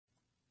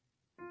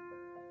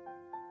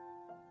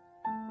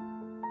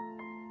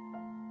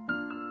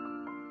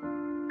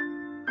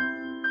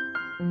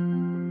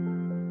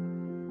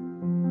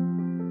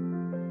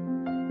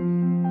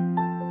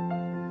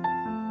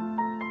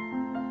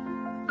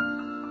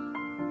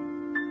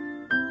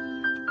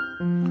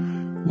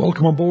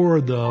Welcome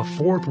aboard the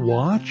Fourth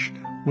Watch,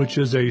 which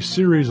is a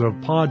series of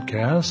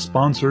podcasts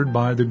sponsored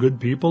by the good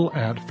people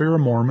at Fair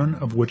Mormon,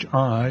 of which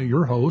I,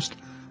 your host,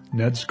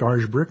 Ned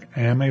Scarsbrick,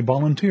 am a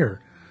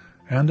volunteer.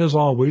 And as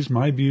always,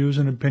 my views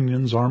and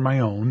opinions are my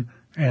own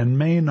and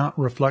may not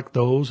reflect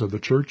those of the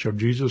Church of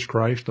Jesus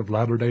Christ of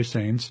Latter-day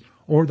Saints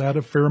or that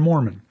of Fair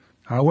Mormon.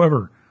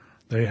 However,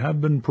 they have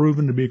been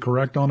proven to be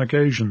correct on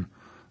occasion.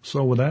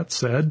 So with that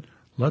said,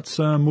 let's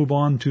move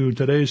on to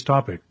today's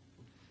topic.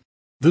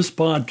 This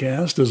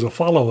podcast is a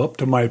follow-up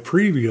to my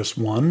previous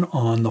one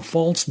on the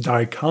false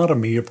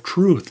dichotomy of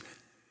truth.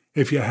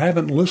 If you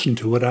haven't listened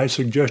to it, I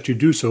suggest you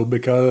do so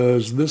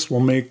because this will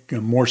make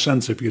more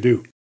sense if you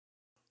do.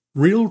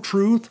 Real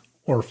truth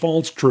or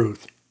false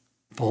truth?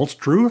 False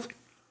truth?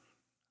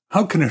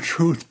 How can a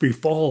truth be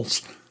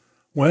false?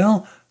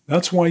 Well,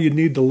 that's why you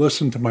need to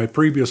listen to my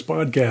previous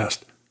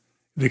podcast.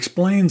 It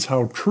explains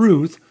how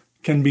truth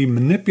can be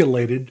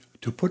manipulated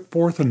to put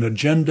forth an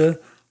agenda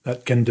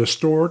that can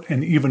distort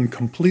and even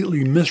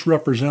completely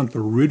misrepresent the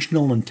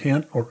original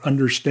intent or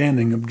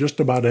understanding of just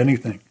about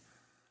anything.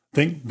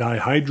 Think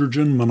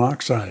dihydrogen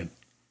monoxide.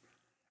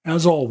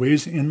 As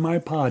always, in my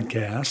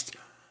podcast,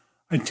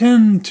 I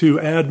tend to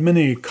add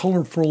many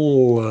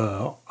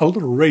colorful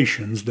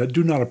alliterations that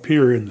do not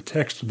appear in the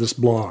text of this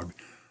blog.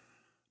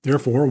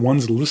 Therefore,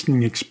 one's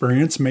listening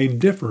experience may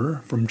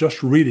differ from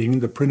just reading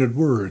the printed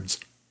words.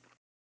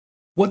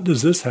 What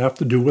does this have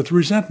to do with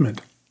resentment?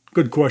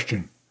 Good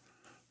question.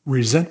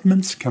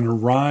 Resentments can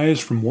arise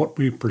from what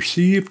we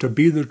perceive to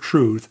be the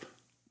truth,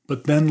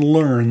 but then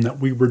learn that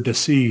we were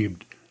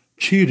deceived,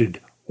 cheated,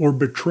 or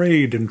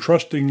betrayed in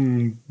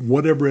trusting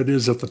whatever it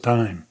is at the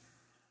time.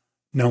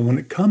 Now, when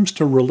it comes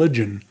to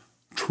religion,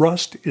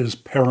 trust is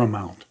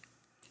paramount.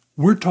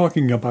 We're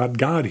talking about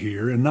God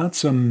here and not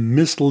some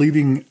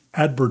misleading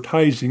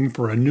advertising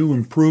for a new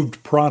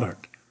improved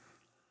product.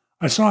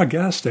 I saw a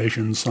gas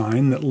station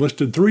sign that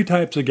listed 3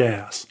 types of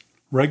gas.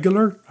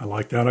 Regular, I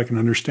like that, I can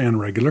understand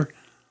regular.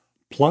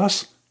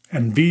 Plus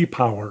and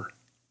V-Power.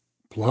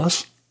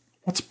 Plus?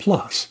 What's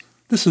plus?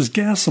 This is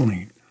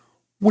gasoline.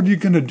 What are you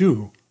going to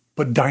do?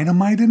 Put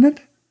dynamite in it?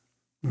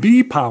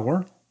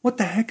 V-Power? What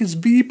the heck is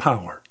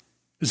V-Power?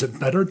 Is it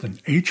better than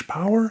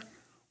H-Power?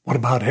 What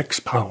about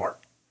X-Power?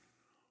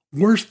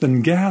 Worse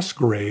than gas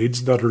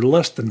grades that are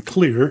less than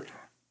clear,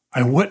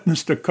 I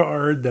witnessed a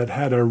card that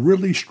had a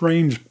really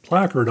strange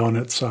placard on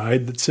its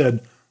side that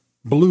said,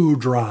 Blue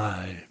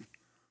Drive.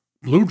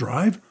 Blue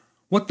Drive?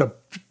 What the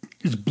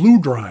is Blue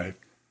Drive?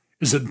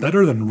 Is it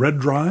better than Red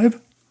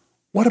Drive?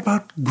 What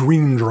about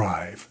Green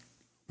Drive?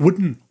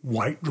 Wouldn't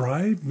White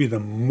Drive be the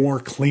more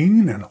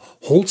clean and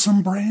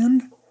wholesome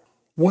brand?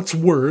 What's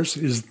worse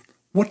is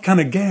what kind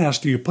of gas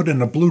do you put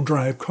in a Blue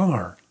Drive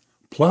car?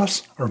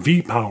 Plus or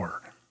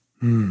V-Power?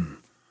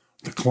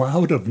 The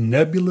cloud of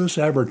nebulous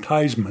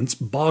advertisements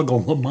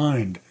boggle the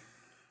mind.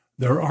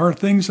 There are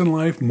things in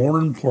life more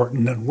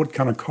important than what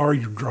kind of car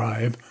you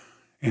drive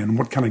and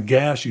what kind of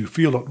gas you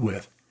fuel it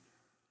with.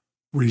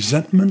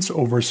 Resentments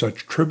over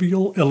such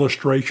trivial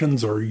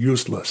illustrations are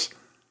useless.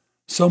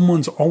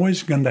 Someone's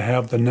always going to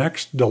have the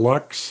next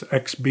deluxe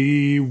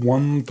XB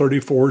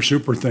 134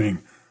 super thing.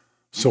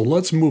 So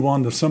let's move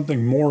on to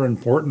something more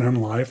important in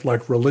life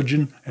like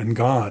religion and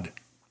God.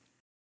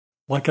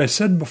 Like I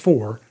said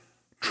before,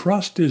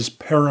 trust is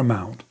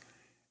paramount.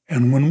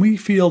 And when we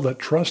feel that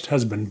trust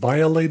has been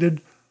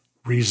violated,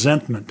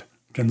 resentment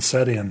can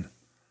set in.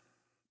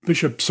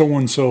 Bishop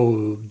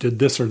so-and-so did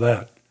this or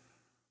that.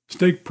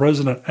 Stake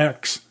President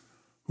X,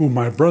 who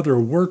my brother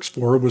works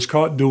for, was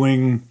caught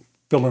doing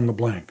fill in the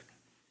blank.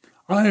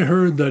 I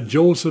heard that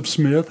Joseph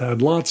Smith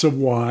had lots of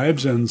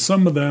wives and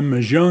some of them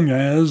as young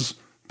as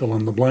fill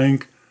in the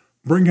blank.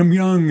 Brigham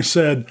Young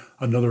said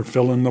another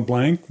fill in the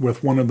blank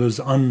with one of his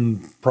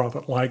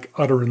unprophet-like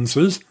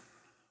utterances.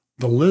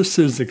 The list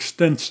is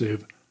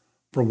extensive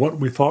for what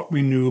we thought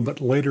we knew but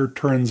later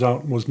turns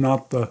out was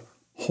not the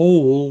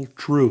whole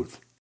truth.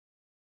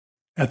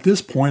 At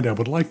this point, I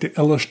would like to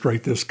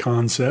illustrate this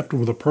concept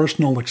with a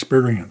personal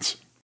experience.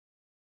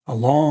 A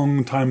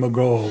long time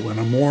ago, in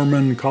a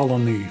Mormon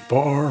colony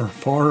far,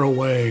 far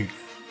away,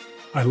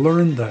 I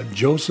learned that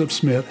Joseph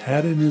Smith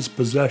had in his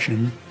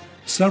possession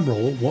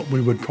several what we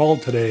would call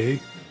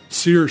today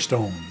seer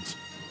stones.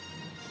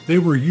 They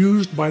were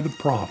used by the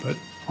prophet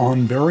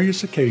on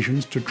various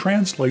occasions to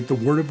translate the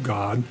Word of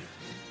God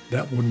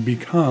that would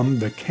become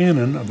the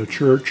canon of the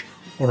church,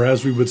 or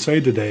as we would say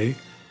today,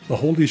 the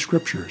Holy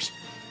Scriptures.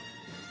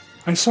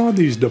 I saw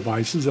these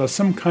devices as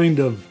some kind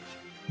of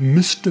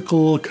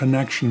mystical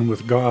connection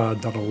with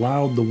God that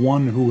allowed the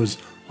one who was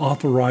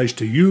authorized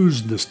to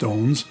use the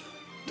stones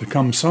to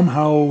come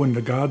somehow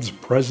into God's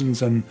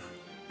presence and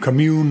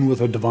commune with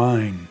the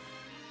divine.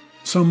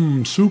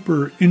 Some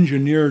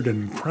super-engineered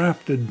and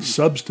crafted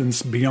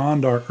substance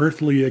beyond our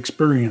earthly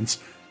experience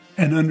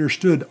and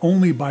understood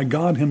only by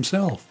God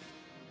Himself.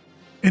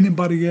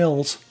 Anybody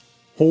else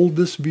hold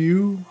this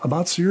view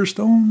about seer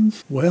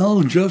stones?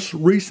 Well, just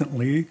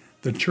recently,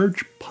 the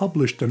church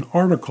published an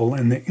article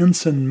in the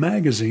Ensign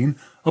magazine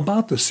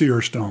about the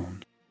seer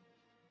stone.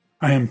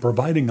 I am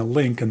providing a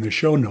link in the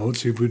show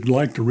notes if you'd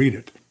like to read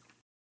it.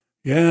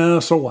 Yeah,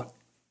 so what?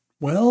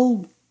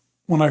 Well,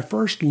 when I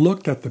first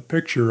looked at the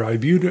picture, I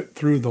viewed it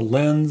through the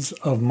lens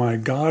of my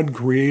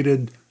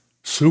God-created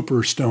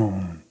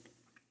superstone.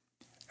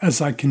 As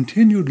I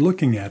continued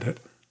looking at it,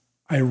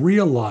 I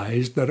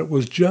realized that it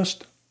was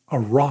just a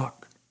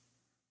rock.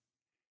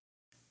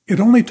 It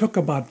only took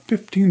about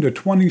 15 to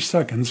 20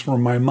 seconds for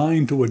my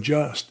mind to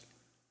adjust.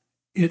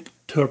 It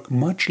took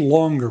much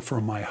longer for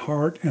my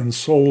heart and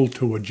soul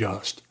to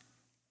adjust.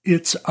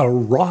 It's a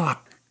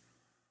rock.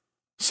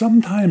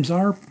 Sometimes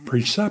our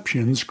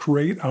perceptions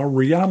create our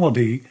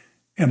reality,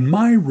 and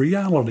my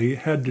reality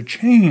had to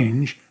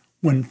change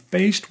when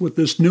faced with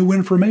this new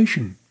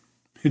information.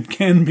 It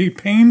can be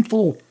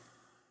painful,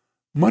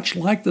 much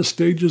like the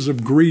stages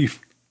of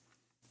grief.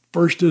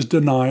 First is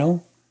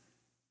denial,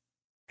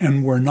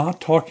 and we're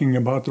not talking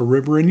about the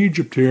river in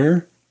Egypt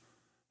here.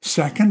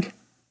 Second,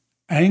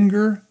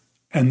 anger,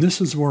 and this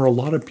is where a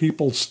lot of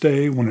people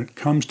stay when it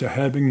comes to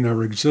having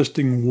their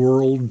existing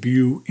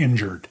worldview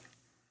injured.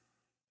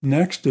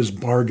 Next is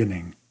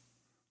bargaining.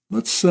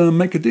 Let's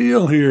make a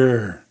deal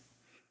here.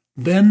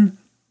 Then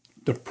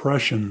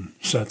depression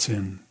sets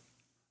in.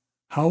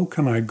 How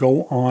can I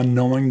go on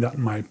knowing that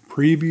my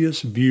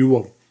previous view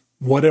of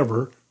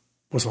whatever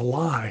was a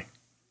lie?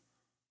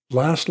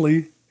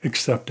 Lastly,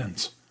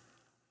 acceptance.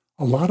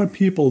 A lot of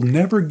people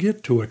never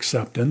get to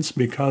acceptance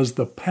because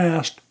the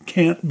past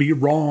can't be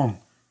wrong.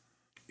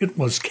 It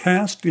was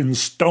cast in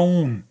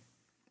stone.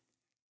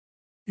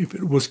 If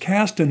it was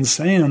cast in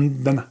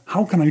sand, then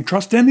how can I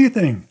trust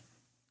anything?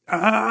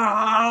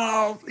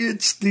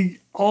 It's the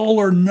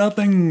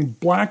all-or-nothing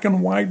black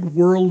and white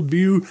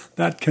worldview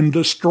that can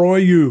destroy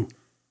you.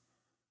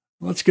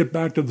 Let's get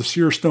back to the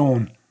seer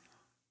stone.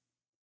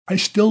 I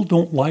still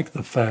don't like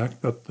the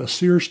fact that the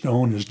seer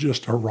stone is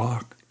just a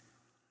rock.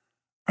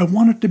 I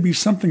want it to be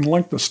something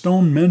like the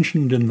stone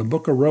mentioned in the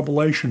book of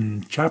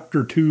Revelation,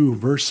 chapter 2,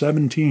 verse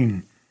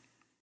 17.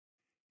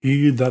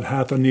 He that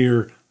hath an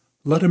ear,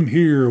 let him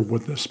hear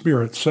what the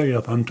Spirit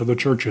saith unto the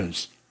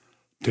churches.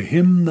 To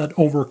him that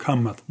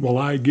overcometh will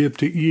I give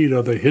to eat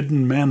of the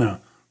hidden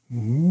manna.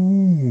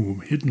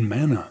 Hidden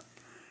manna.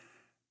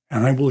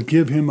 And I will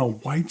give him a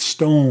white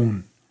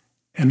stone,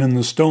 and in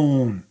the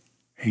stone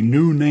a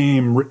new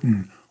name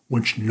written,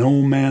 which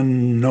no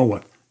man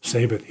knoweth,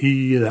 save it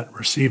he that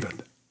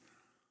receiveth.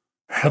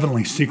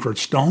 Heavenly secret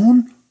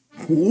stone?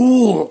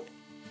 Cool!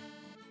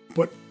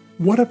 But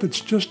what if it's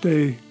just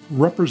a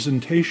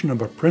representation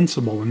of a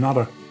principle and not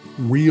a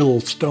real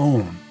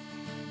stone?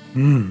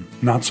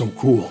 Not so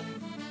cool.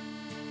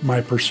 My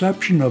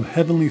perception of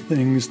heavenly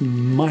things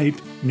might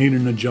need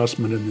an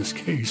adjustment in this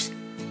case.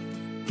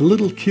 The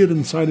little kid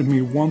inside of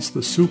me wants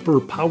the super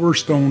power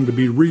stone to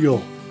be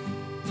real,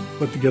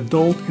 but the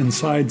adult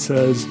inside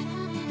says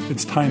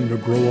it's time to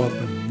grow up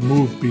and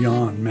move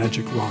beyond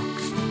magic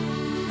rocks.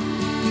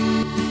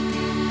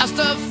 As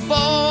the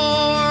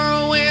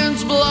four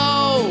winds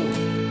blow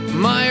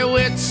my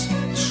wits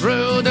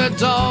through the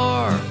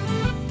door,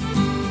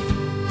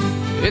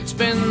 it's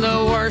been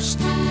the worst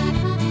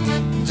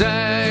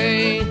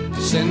day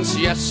since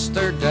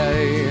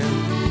yesterday.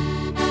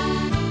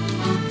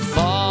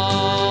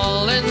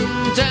 Falling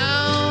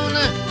down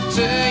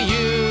to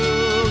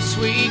you,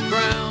 sweet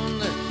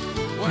ground.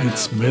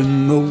 It's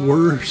been the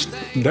worst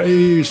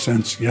day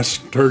since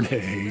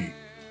yesterday.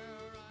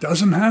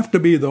 Doesn't have to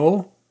be,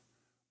 though.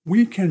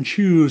 We can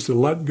choose to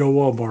let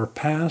go of our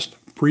past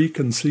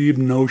preconceived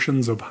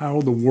notions of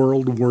how the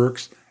world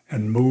works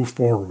and move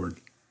forward.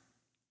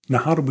 Now,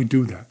 how do we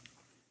do that?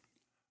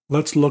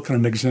 Let's look at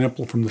an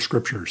example from the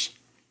Scriptures.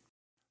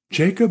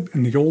 Jacob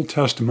in the Old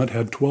Testament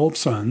had 12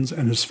 sons,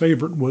 and his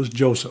favorite was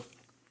Joseph.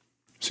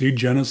 See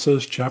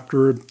Genesis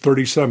chapter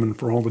 37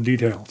 for all the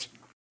details.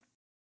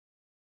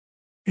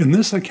 In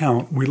this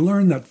account, we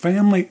learn that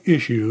family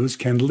issues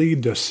can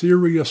lead to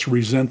serious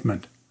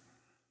resentment.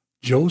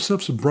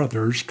 Joseph's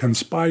brothers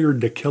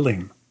conspired to kill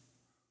him.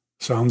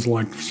 Sounds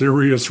like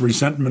serious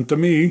resentment to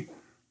me.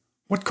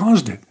 What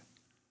caused it?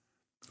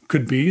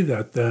 Could be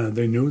that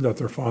they knew that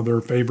their father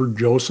favored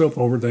Joseph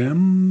over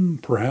them.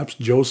 Perhaps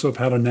Joseph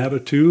had an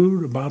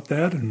attitude about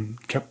that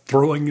and kept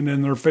throwing it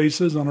in their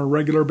faces on a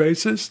regular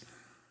basis.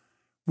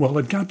 Well,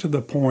 it got to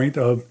the point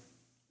of,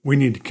 we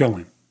need to kill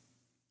him,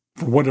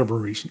 for whatever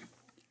reason.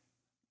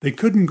 They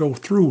couldn't go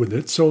through with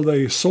it, so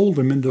they sold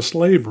him into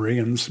slavery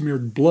and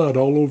smeared blood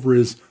all over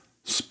his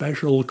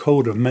special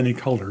coat of many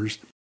colors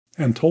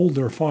and told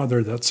their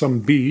father that some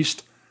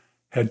beast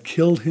had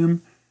killed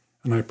him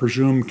and I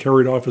presume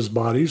carried off his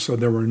body so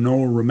there were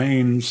no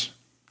remains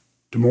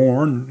to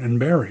mourn and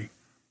bury.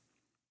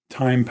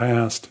 Time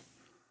passed.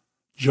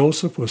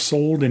 Joseph was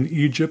sold in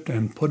Egypt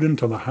and put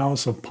into the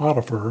house of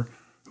Potiphar,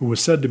 who was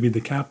said to be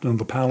the captain of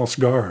the palace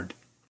guard.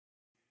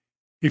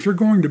 If you're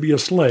going to be a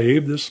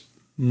slave, this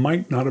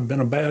might not have been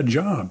a bad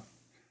job.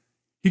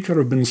 He could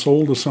have been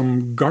sold to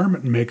some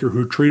garment maker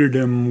who treated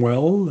him,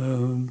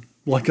 well,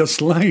 like a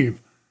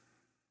slave.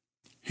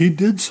 He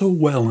did so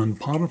well in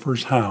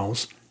Potiphar's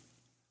house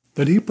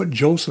that he put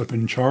Joseph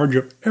in charge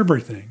of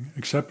everything,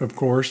 except, of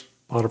course,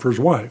 Potiphar's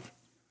wife.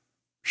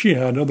 She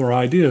had other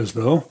ideas,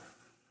 though.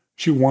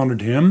 She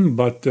wanted him,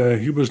 but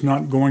he was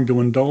not going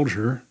to indulge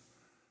her.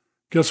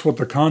 Guess what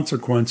the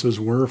consequences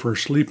were for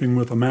sleeping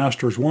with a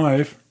master's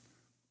wife?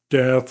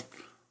 Death,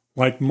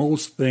 like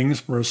most things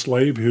for a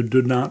slave who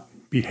did not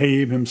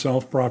behave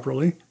himself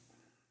properly.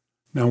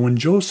 Now, when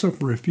Joseph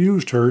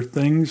refused her,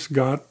 things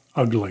got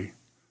ugly.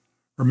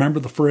 Remember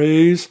the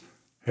phrase,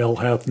 "Hell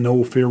hath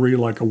no fury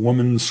like a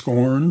woman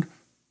scorned"?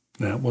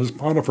 That was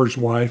Potiphar's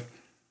wife.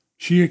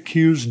 She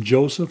accused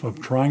Joseph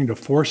of trying to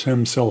force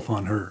himself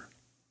on her.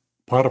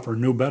 Potiphar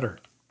knew better.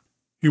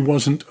 He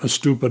wasn't a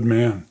stupid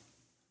man.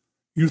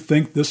 You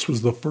think this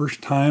was the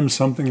first time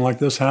something like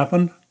this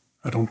happened?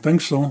 I don't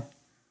think so.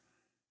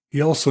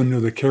 He also knew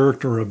the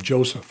character of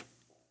Joseph.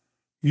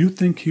 You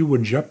think he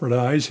would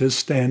jeopardize his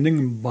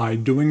standing by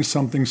doing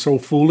something so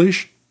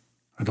foolish?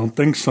 I don't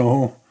think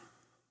so.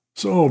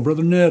 So,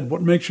 Brother Ned,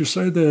 what makes you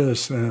say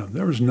this?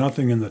 There was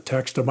nothing in the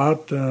text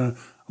about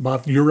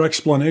your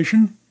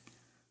explanation?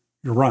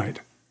 You're right.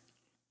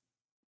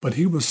 But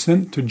he was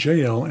sent to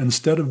jail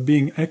instead of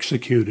being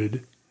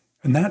executed,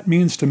 and that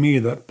means to me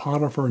that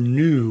Potiphar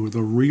knew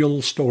the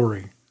real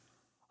story.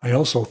 I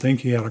also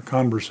think he had a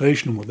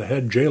conversation with the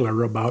head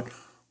jailer about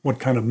what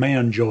kind of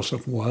man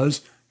Joseph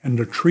was and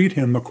to treat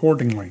him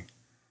accordingly.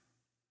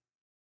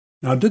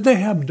 Now, did they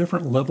have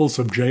different levels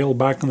of jail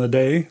back in the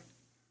day?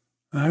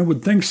 I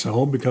would think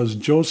so, because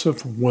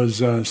Joseph was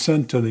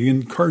sent to the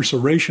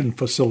incarceration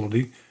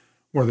facility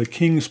where the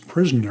king's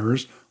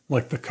prisoners,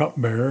 like the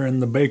cupbearer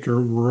and the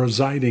baker, were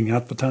residing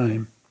at the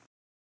time.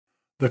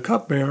 The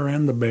cupbearer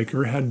and the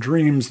baker had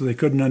dreams they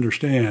couldn't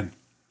understand.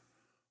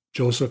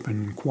 Joseph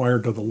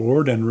inquired of the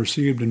Lord and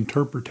received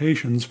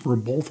interpretations for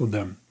both of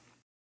them.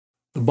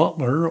 The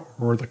butler,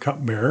 or the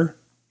cupbearer,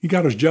 he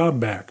got his job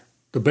back.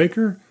 The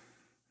baker,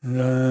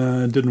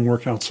 didn't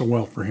work out so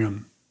well for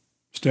him.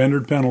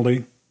 Standard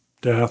penalty,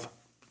 death.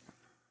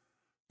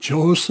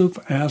 Joseph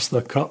asked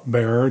the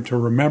cupbearer to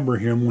remember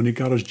him when he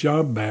got his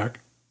job back,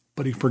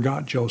 but he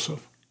forgot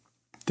Joseph.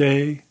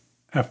 Day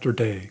after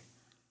day,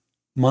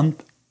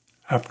 month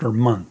after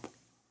month,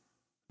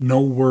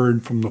 no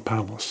word from the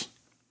palace.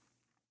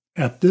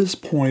 At this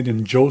point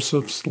in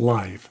Joseph's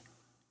life,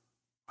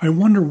 I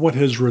wonder what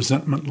his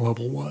resentment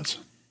level was.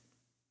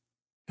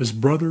 His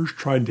brothers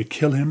tried to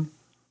kill him,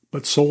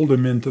 but sold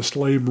him into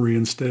slavery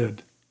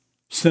instead,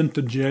 sent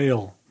to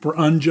jail for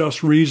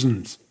unjust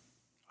reasons.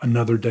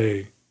 Another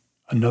day,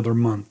 another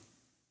month,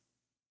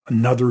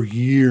 another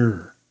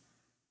year.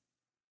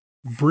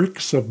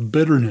 Bricks of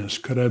bitterness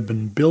could have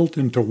been built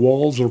into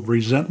walls of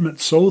resentment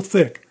so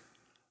thick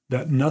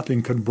that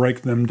nothing could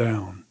break them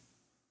down.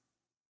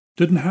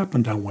 Didn't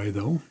happen that way,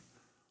 though.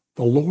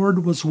 The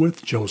Lord was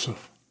with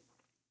Joseph.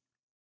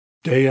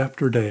 Day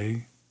after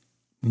day,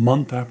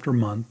 month after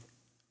month,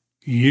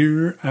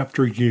 year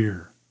after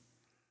year.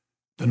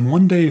 Then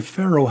one day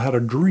Pharaoh had a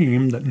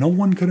dream that no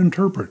one could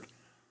interpret.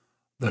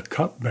 The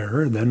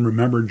cupbearer then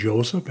remembered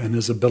Joseph and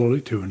his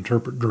ability to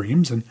interpret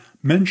dreams and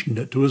mentioned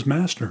it to his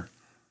master.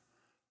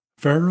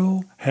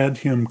 Pharaoh had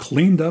him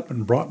cleaned up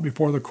and brought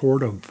before the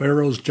court of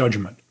Pharaoh's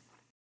judgment.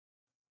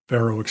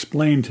 Pharaoh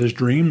explained his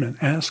dream and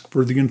asked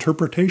for the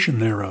interpretation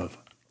thereof.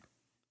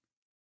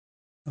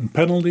 And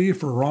penalty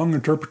for wrong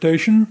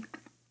interpretation?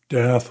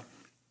 Death.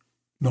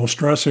 No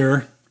stress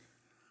here.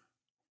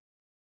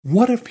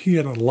 What if he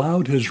had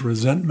allowed his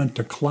resentment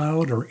to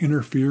cloud or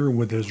interfere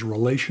with his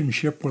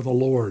relationship with the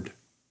Lord?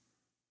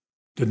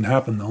 Didn't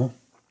happen, though.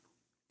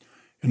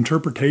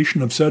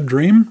 Interpretation of said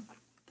dream?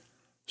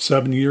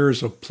 7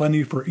 years of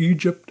plenty for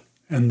Egypt,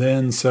 and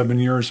then 7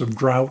 years of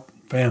drought,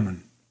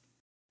 famine.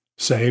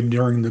 Saved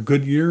during the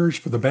good years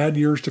for the bad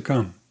years to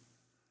come.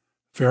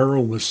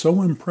 Pharaoh was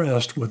so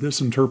impressed with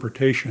this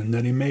interpretation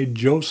that he made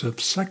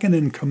Joseph second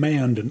in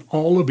command in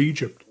all of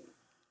Egypt,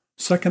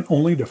 second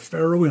only to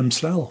Pharaoh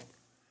himself.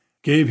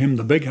 Gave him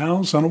the big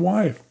house and a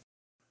wife.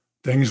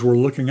 Things were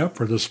looking up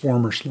for this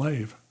former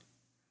slave.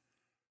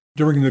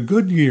 During the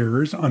good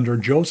years under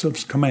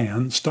Joseph's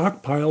command,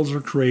 stockpiles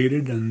are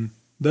created and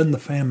then the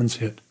famines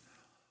hit.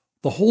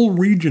 The whole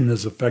region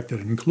is affected,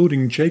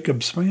 including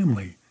Jacob's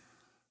family.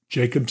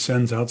 Jacob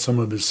sends out some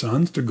of his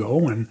sons to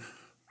go and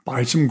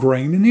buy some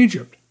grain in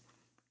Egypt.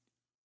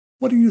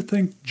 What do you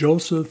think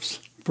Joseph's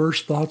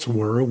first thoughts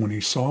were when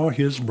he saw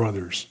his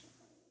brothers?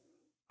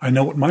 I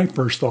know what my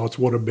first thoughts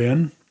would have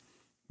been.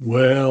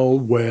 Well,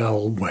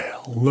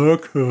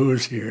 look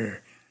who's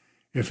here.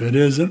 If it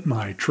isn't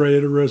my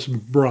traitorous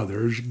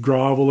brothers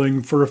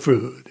groveling for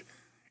food,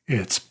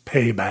 it's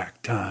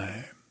payback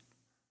time.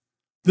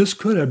 This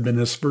could have been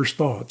his first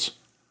thoughts,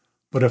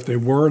 but if they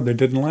were, they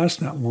didn't last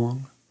that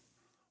long.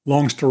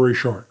 Long story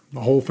short,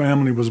 the whole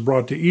family was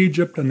brought to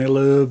Egypt and they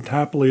lived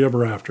happily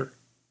ever after.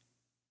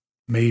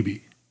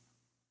 Maybe.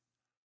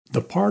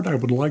 The part I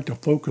would like to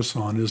focus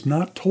on is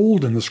not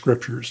told in the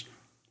scriptures.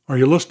 Are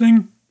you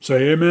listening?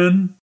 Say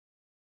amen.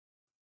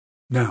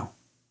 Now,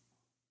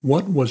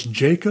 what was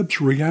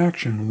Jacob's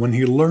reaction when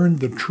he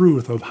learned the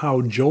truth of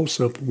how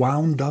Joseph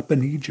wound up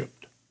in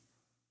Egypt?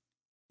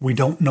 We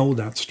don't know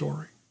that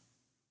story.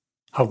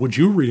 How would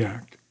you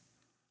react?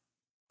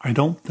 I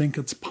don't think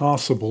it's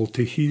possible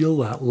to heal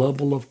that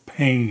level of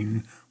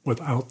pain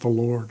without the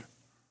Lord.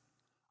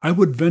 I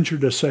would venture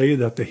to say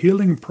that the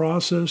healing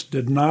process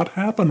did not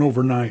happen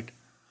overnight.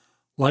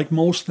 Like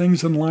most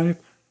things in life,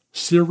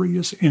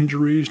 serious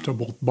injuries to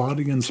both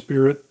body and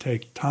spirit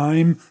take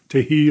time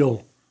to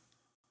heal.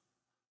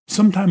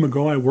 Some time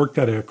ago, I worked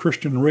at a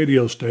Christian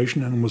radio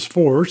station and was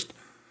forced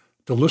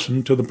to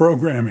listen to the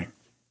programming.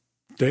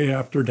 Day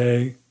after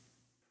day,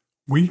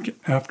 week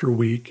after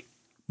week,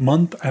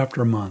 month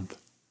after month.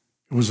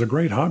 It was a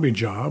great hobby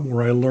job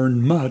where I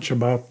learned much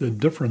about the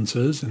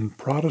differences in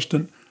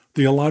Protestant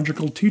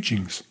theological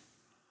teachings.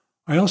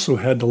 I also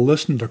had to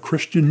listen to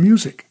Christian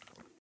music.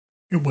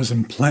 It was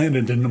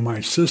implanted into my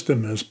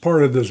system as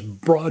part of this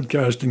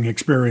broadcasting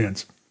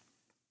experience.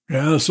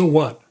 Yeah, so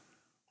what?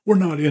 We're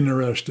not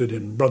interested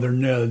in Brother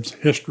Ned's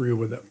history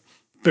with the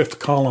Fifth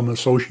Column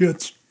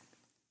Associates.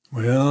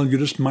 Well, you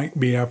just might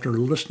be after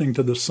listening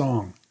to the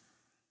song.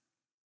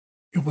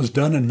 It was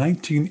done in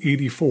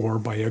 1984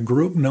 by a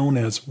group known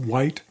as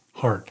White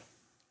Heart.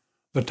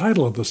 The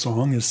title of the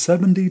song is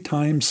 70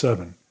 times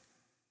 7.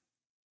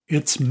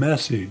 Its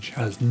message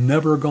has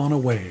never gone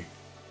away.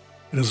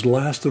 It has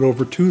lasted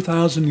over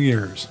 2,000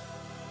 years.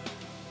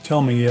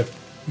 Tell me if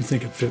you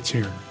think it fits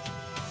here.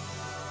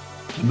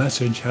 The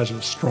message has a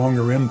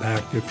stronger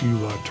impact if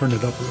you turn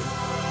it up a little.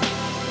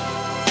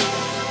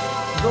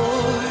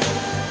 Lord,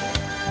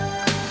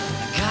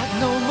 I got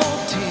no more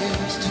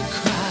tears to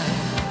cry.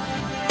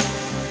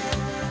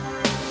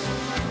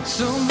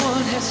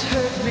 Someone has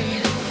hurt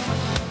me,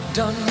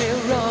 done me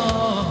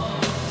wrong.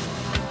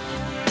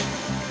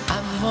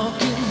 I'm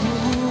walking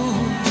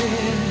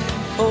wounded.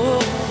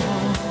 Oh,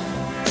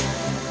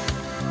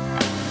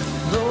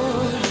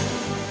 Lord,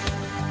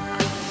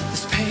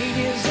 this pain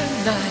is a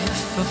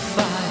knife of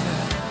fire.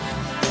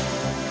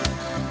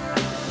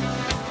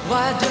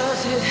 Why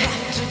does it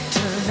have to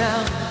turn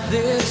out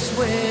this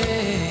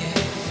way?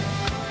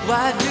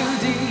 Why do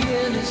the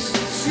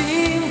innocent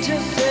seem to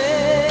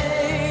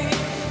pay?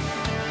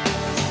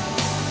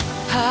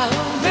 How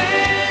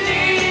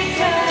many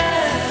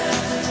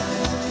times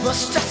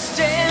must I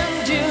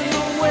stand in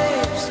the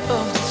waves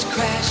of this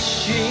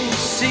crashing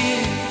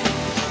sea?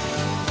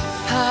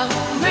 How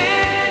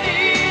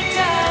many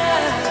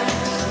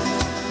times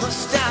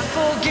must I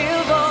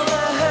forgive all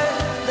the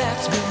hurt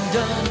that's been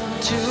done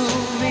to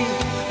me?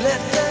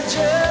 Let the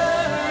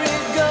jury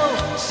go,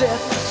 set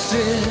the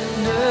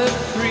sinner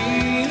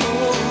free.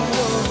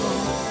 Oh,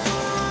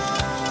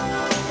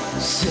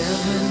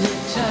 70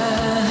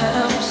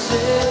 times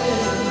 7.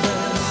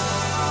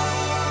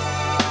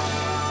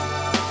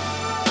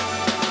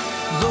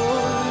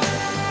 Lord,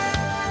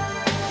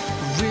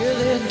 I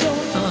really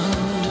don't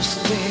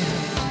understand.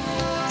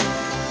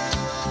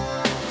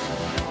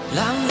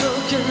 I'm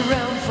looking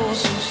around for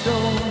some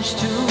stones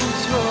to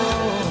throw.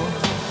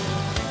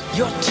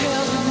 You're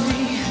telling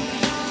me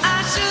I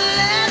should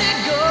let it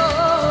go.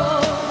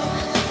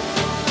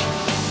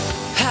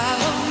 How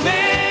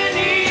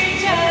many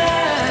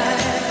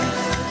times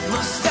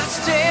must I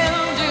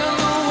stand in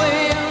the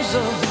waves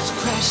of this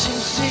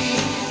crashing sea?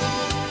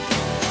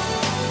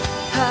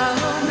 How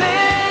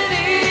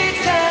many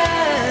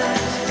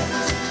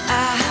times I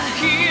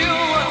hear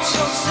what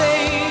you're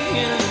saying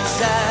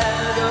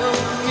inside of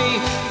me,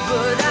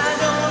 but I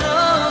don't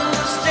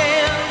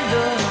understand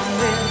the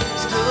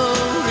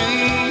mystery.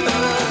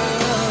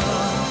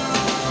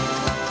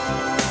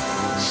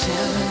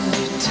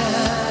 70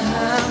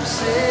 times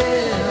 7.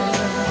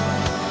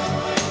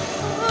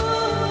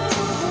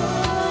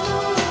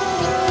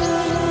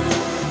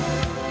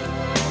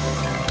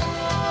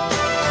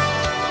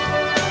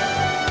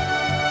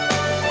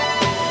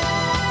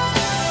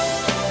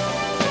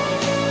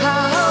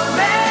 How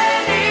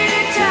many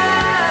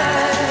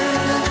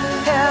times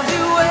have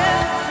you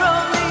wept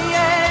from the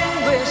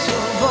anguish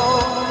of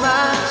all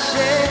my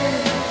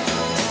shame?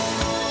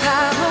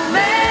 How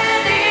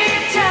many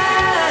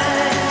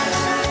times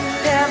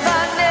have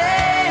I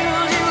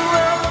nailed you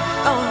up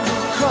on the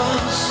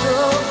cross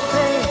of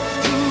pain?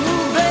 You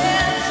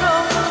bled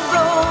from the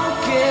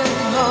broken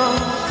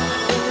heart,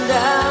 and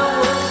I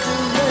was the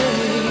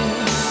blame.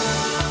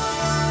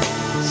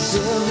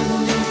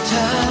 70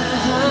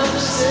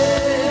 times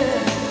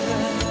 7,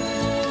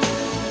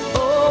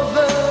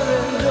 over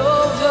and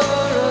over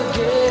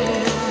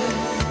again.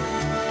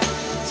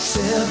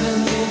 70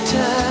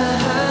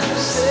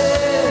 times 7.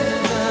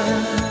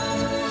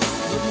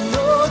 But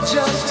know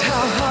just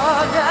how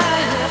hard I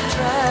have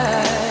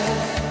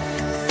tried.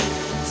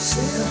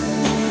 70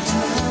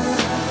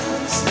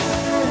 times 7.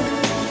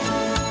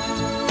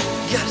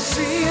 Gotta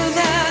see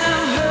that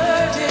I'm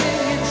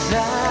hurting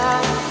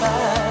inside.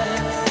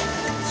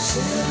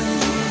 70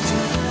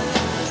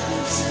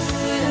 times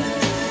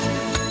 7.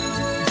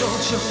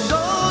 Don't you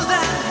know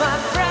that my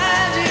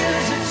pride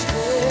is at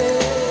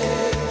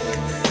stake?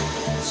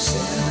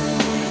 70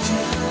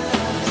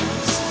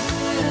 times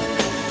 7.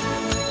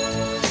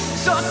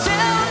 So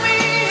tell me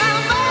how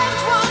much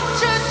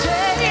won't you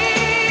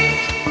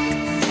take?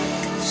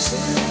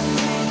 70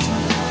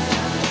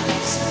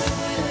 times 7.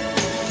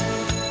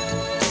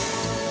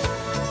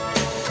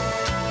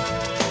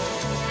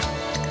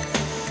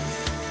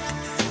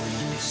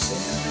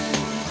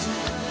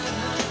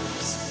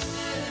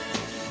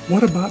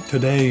 What about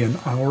today and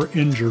our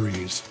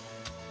injuries?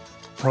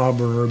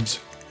 Proverbs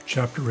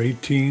chapter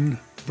 18,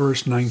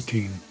 verse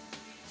 19.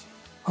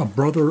 A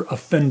brother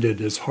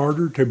offended is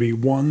harder to be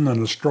won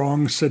than a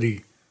strong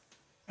city,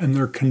 and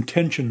their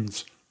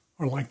contentions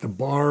are like the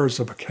bars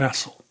of a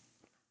castle.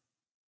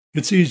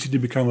 It's easy to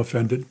become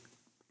offended.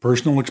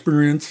 Personal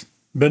experience,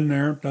 been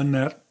there, done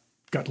that,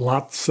 got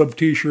lots of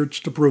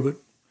t-shirts to prove it.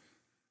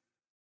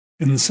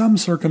 In some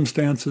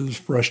circumstances,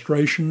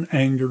 frustration,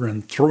 anger,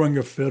 and throwing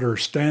a fit are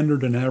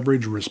standard and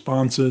average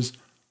responses,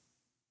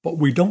 but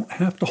we don't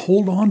have to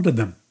hold on to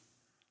them.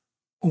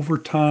 Over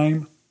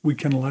time, we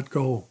can let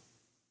go.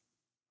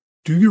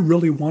 Do you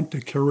really want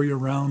to carry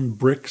around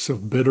bricks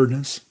of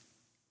bitterness?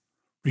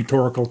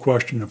 Rhetorical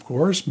question, of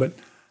course, but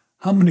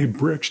how many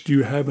bricks do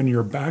you have in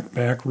your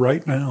backpack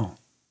right now?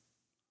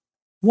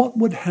 What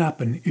would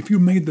happen if you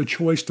made the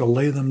choice to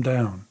lay them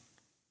down?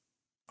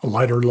 A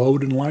lighter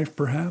load in life,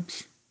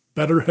 perhaps?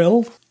 Better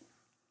health?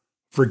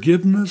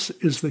 Forgiveness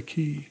is the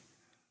key.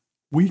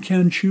 We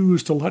can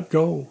choose to let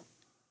go.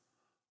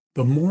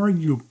 The more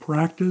you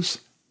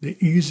practice, the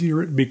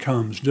easier it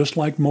becomes, just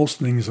like most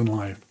things in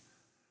life.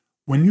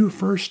 When you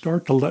first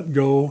start to let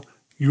go,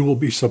 you will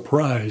be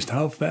surprised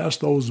how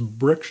fast those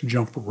bricks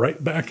jump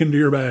right back into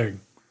your bag.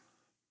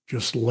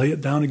 Just lay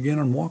it down again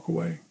and walk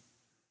away.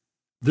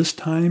 This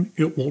time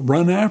it will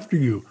run after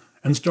you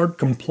and start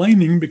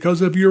complaining because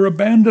of your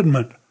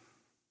abandonment.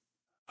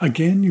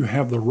 Again, you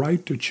have the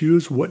right to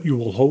choose what you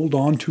will hold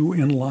on to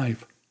in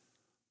life.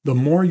 The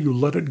more you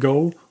let it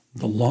go,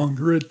 the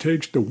longer it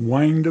takes to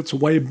wind its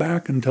way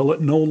back until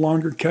it no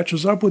longer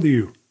catches up with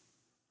you.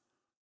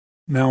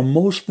 Now,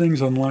 most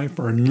things in life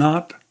are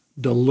not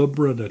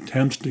deliberate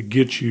attempts to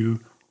get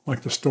you,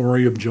 like the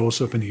story of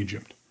Joseph in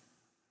Egypt.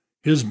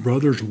 His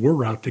brothers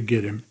were out to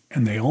get him,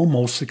 and they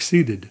almost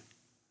succeeded.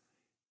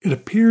 It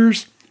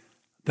appears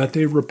that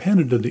they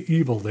repented of the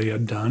evil they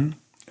had done,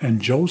 and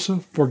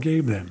Joseph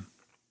forgave them.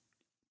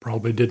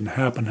 Probably didn't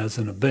happen as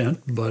an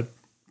event, but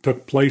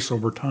took place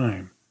over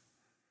time.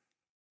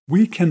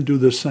 We can do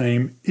the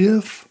same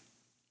if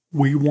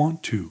we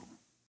want to.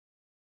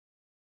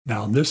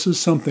 Now, this is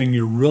something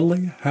you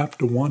really have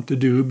to want to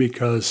do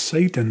because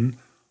Satan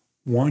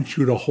wants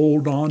you to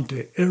hold on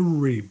to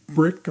every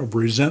brick of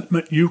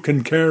resentment you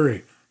can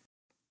carry.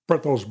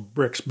 Put those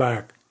bricks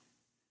back.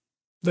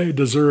 They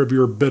deserve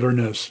your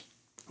bitterness,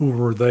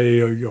 whoever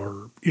they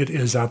or it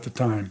is at the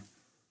time.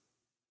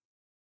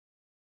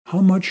 How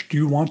much do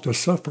you want to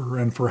suffer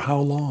and for how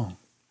long?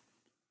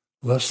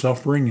 Less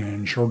suffering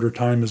and shorter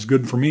time is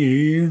good for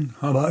me.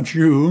 How about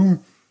you?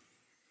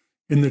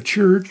 In the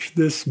church,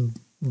 this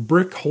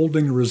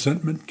brick-holding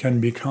resentment can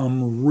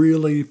become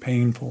really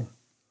painful.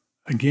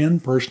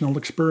 Again, personal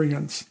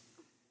experience.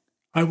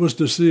 I was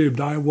deceived.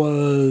 I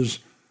was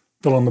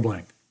fill in the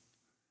blank.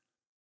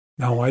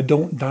 Now, I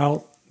don't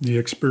doubt the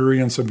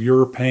experience of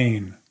your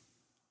pain.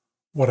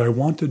 What I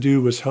want to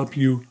do is help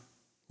you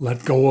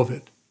let go of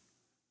it.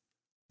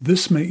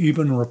 This may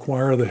even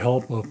require the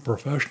help of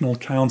professional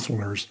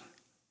counselors,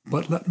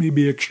 but let me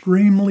be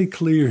extremely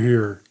clear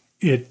here.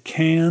 It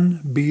can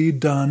be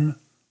done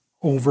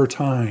over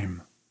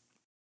time.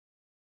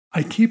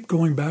 I keep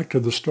going back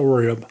to the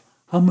story of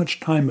how much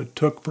time it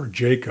took for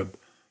Jacob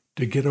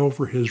to get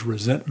over his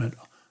resentment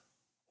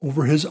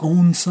over his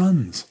own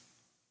sons.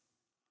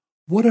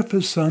 What if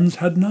his sons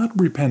had not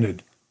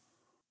repented?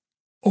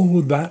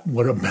 Oh, that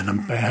would have been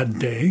a bad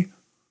day,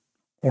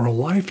 or a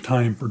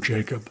lifetime for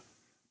Jacob.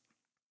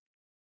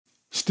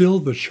 Still,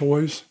 the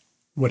choice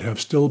would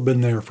have still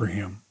been there for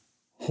him.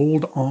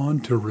 Hold on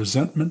to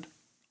resentment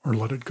or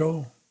let it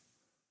go.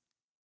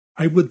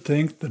 I would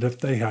think that if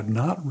they had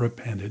not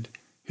repented,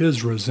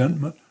 his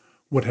resentment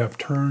would have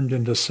turned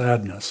into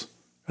sadness,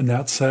 and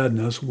that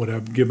sadness would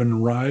have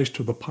given rise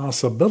to the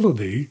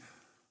possibility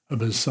of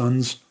his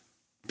son's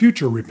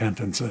future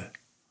repentance.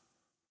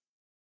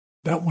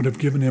 That would have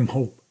given him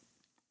hope.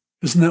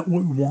 Isn't that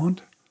what we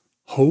want?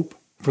 Hope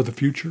for the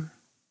future?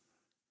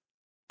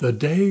 The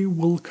day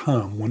will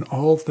come when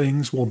all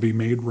things will be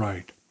made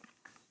right.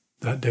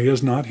 That day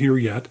is not here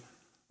yet,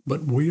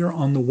 but we are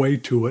on the way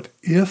to it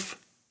if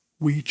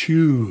we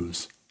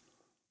choose.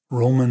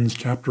 Romans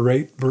chapter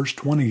 8, verse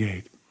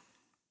 28.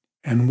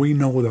 And we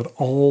know that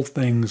all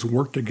things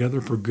work together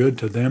for good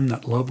to them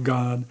that love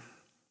God,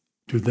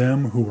 to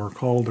them who are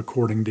called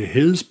according to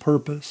his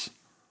purpose.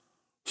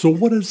 So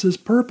what is his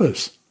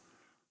purpose?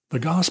 The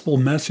gospel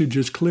message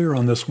is clear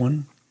on this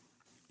one.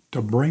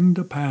 To bring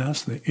to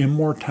pass the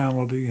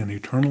immortality and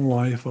eternal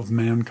life of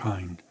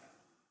mankind.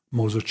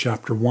 Moses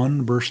chapter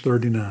 1, verse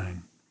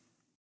 39.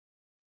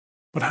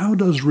 But how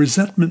does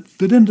resentment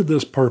fit into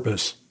this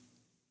purpose?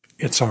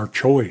 It's our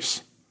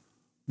choice.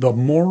 The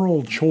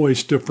moral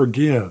choice to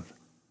forgive.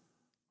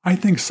 I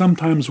think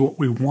sometimes what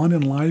we want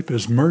in life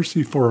is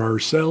mercy for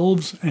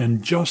ourselves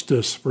and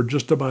justice for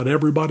just about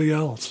everybody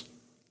else.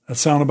 That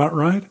sound about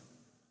right?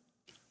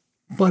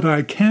 But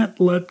I can't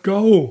let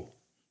go.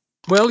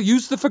 Well,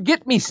 use the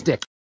forget-me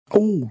stick.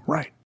 Oh,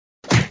 right.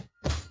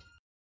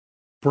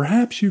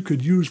 Perhaps you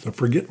could use the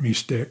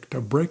forget-me-stick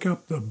to break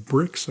up the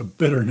bricks of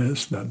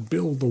bitterness that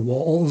build the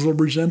walls of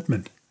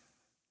resentment.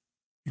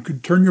 You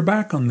could turn your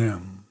back on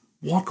them,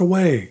 walk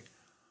away,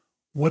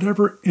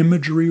 whatever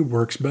imagery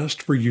works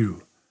best for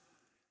you.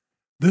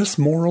 This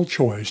moral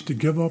choice to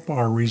give up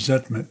our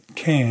resentment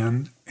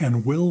can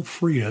and will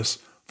free us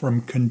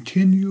from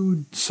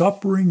continued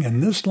suffering in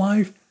this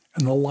life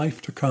and the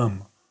life to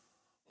come.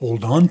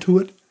 Hold on to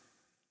it,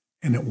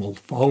 and it will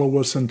follow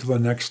us into the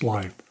next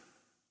life,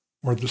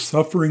 where the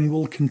suffering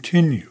will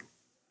continue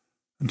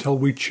until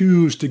we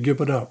choose to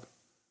give it up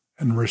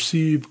and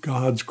receive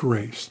God's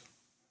grace.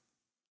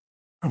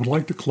 I would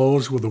like to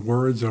close with the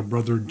words of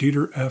Brother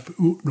Dieter F.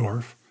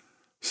 Uchtdorf,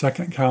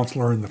 second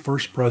counselor in the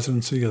First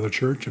Presidency of the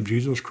Church of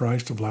Jesus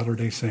Christ of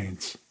Latter-day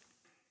Saints.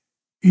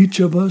 Each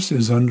of us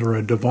is under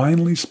a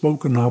divinely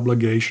spoken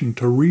obligation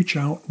to reach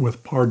out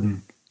with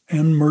pardon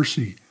and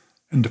mercy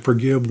and to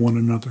forgive one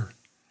another.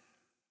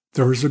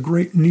 There is a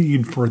great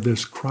need for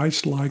this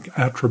Christ-like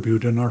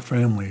attribute in our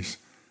families,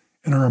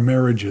 in our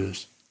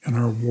marriages, in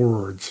our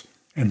wards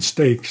and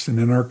stakes, and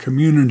in our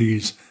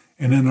communities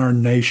and in our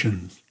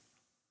nations.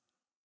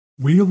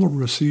 We will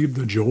receive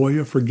the joy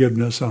of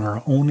forgiveness in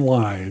our own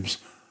lives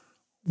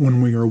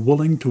when we are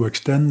willing to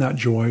extend that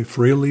joy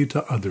freely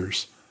to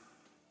others.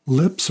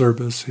 Lip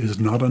service is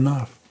not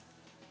enough.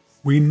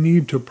 We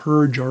need to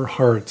purge our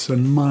hearts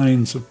and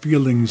minds of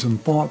feelings and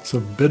thoughts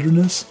of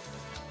bitterness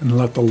and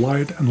let the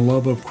light and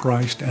love of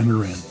Christ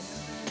enter in.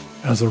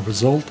 As a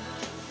result,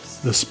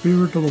 the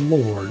Spirit of the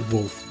Lord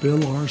will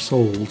fill our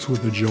souls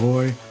with the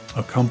joy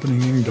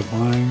accompanying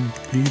divine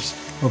peace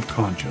of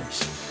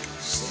conscience.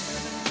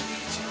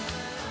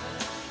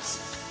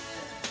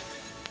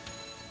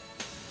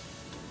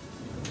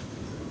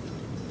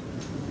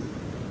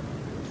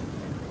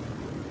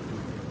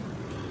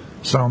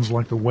 Sounds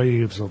like the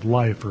waves of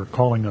life are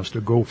calling us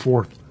to go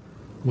forth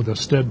with a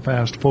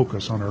steadfast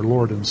focus on our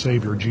Lord and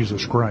Savior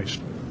Jesus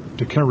Christ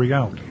to carry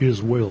out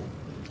His will.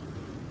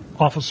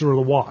 Officer of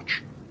the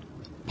Watch,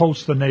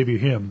 Post the Navy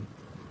Hymn,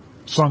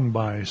 sung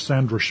by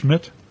Sandra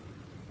Schmidt,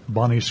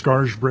 Bonnie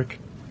Skarsbrick,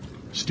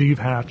 Steve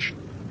Hatch,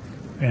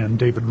 and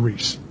David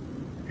Reese.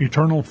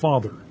 Eternal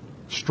Father,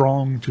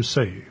 strong to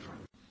save.